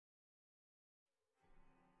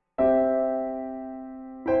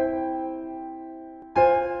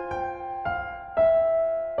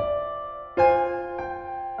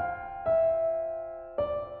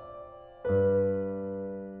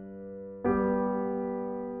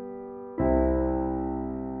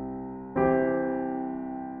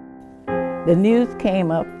The news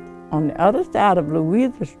came up on the other side of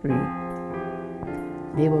Louisa Street.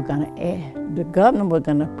 They were the governor was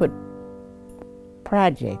gonna put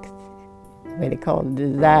projects, what they call the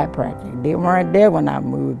Desire Project. They weren't there when I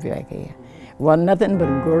moved back here. Well, nothing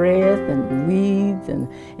but grass and weeds, and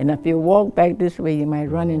if you walk back this way, you might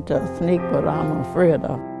run into a snake, but I'm afraid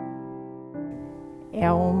of.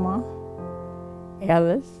 Elma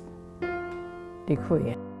Ellis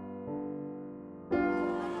DeQuinn.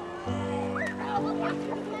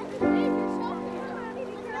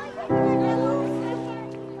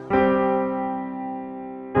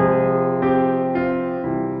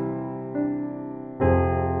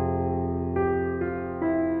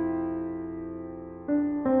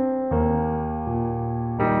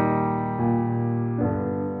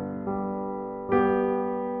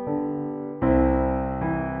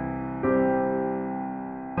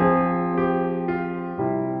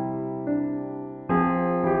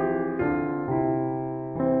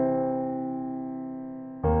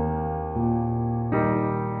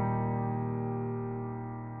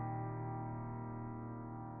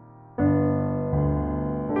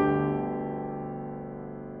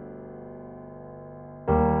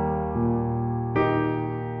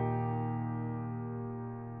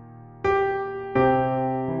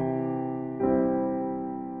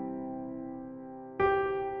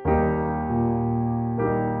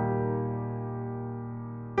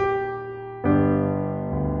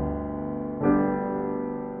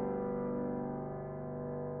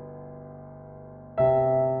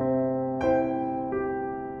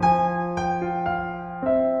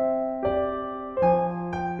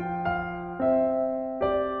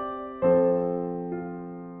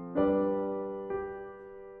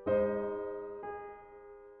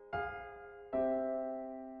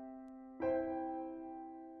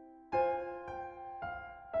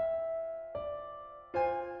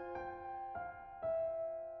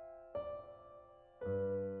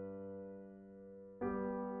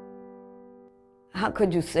 How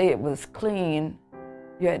could you say it was clean?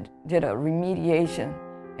 You did a remediation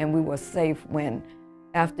and we were safe when,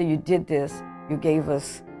 after you did this, you gave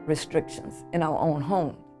us restrictions in our own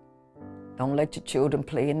home. Don't let your children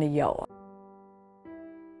play in the yard.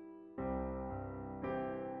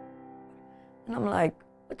 And I'm like,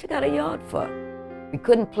 what you got a yard for? We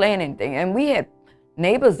couldn't plant anything. And we had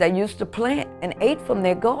neighbors that used to plant and ate from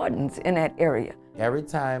their gardens in that area. Every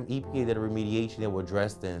time EPA did a remediation, they were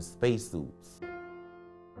dressed in spacesuits.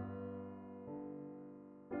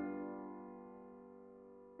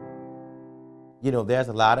 You know, there's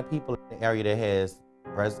a lot of people in the area that has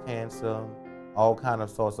breast cancer, all kind of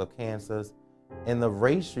sorts of cancers, and the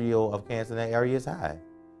ratio of cancer in that area is high.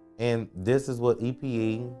 And this is what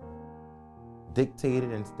EPA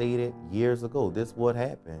dictated and stated years ago. This is what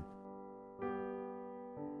happened.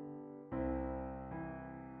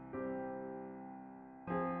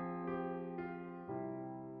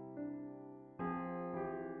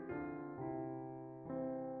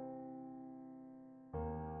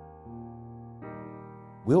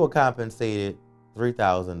 We were compensated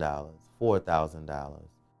 $3,000, $4,000.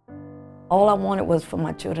 All I wanted was for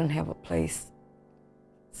my children to have a place,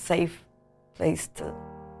 safe place to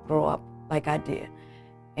grow up like I did.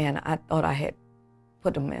 And I thought I had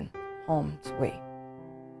put them in harm's way.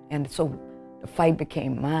 And so the fight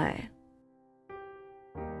became mine.